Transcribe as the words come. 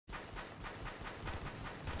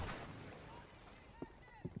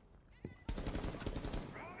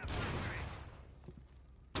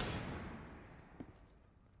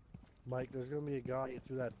Mike, there's gonna be a guy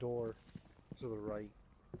through that door to the right.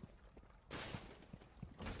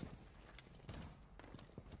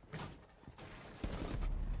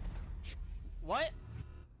 What?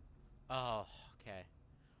 Oh, okay.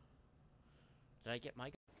 Did I get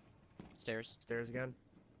my stairs? Stairs again.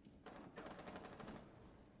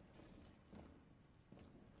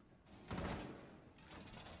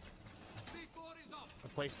 I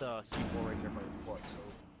placed a C4 right there by your foot, so.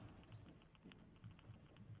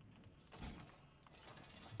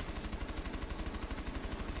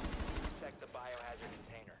 Check the biohazard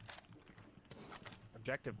container.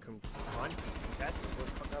 Objective contested. What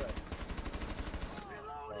the fuck are they?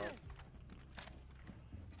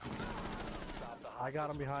 I got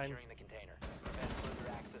him behind. The container. Prevent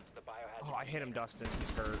further access to the biohazard. Oh, I hit him, Dustin.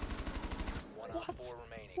 He's hurt. One What? on 4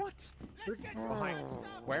 remaining. What? Behind.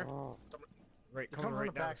 Where? Right, Come coming on the right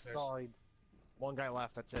down the back stairs. side. One guy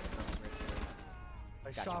left. That's it. That's right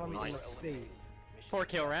I Gotcha, shot him in the boys. face.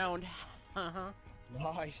 4-kill round. there.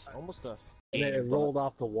 Nice. Almost a. And it rolled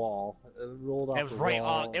off the wall. It rolled off It was the right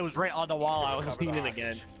wall. on. It was right on the wall. I was Cover the leaning hostage.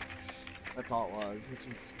 against. That's all it was. Which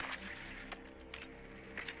is.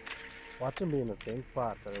 Watch him be in the same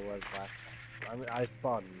spot that it was last time. I mean, I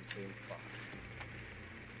spawned in the same spot.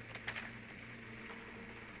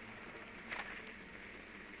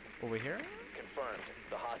 Over here? Confirmed.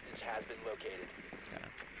 The hostage has been located. Okay.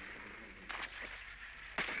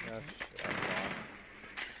 Oh, shit, I lost.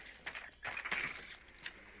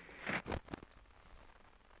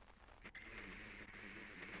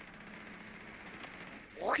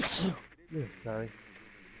 Yeah, sorry.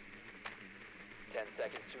 10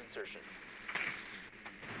 seconds to insertion.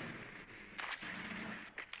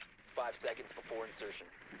 5 seconds before insertion.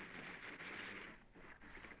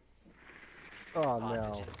 Oh Hostage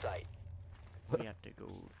no. in sight. We have to go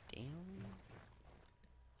down.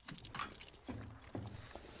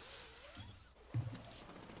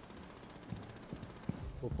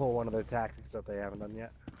 We'll pull one of their tactics that they haven't done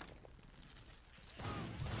yet.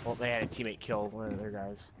 Well, they had a teammate kill one of their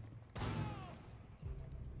guys.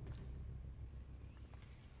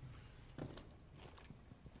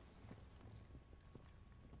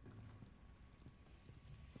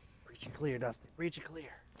 Reach it clear, Dusty. Reach it clear.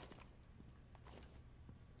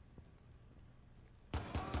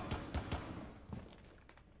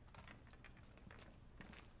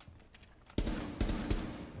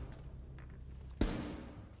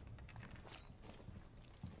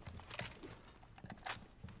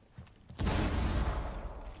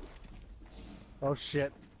 Oh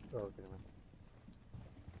shit. Oh, damn it.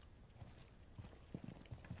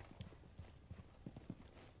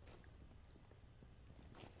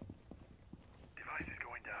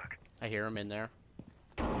 I hear him in there.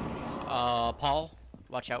 Paul,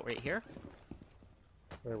 watch out right here.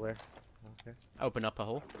 Where? Okay. Open up a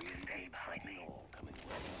hole.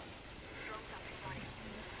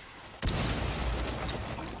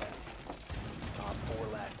 Top 4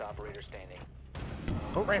 last operator standing.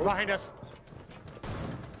 Oh, right behind us.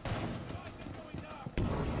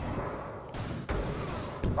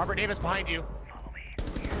 Robert Davis behind you.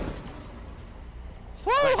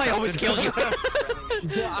 Woo! I almost killed you.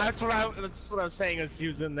 Yeah, that's what I was saying is he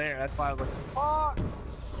was in there. That's why I was like, fuck.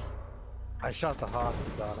 I shot the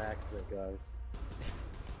hostage on accident, guys.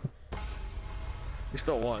 We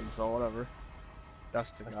still won, so whatever.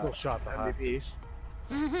 Dustin I got still shot the MVP. hostage.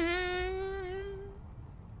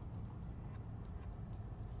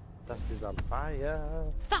 Dusty's on fire.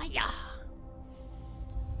 Fire!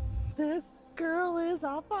 This girl is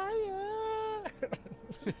on fire.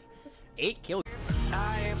 8 kills.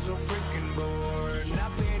 I am so freaking bored,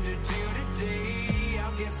 nothing to do today.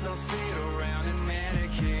 I guess I'll sit around and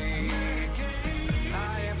medicate.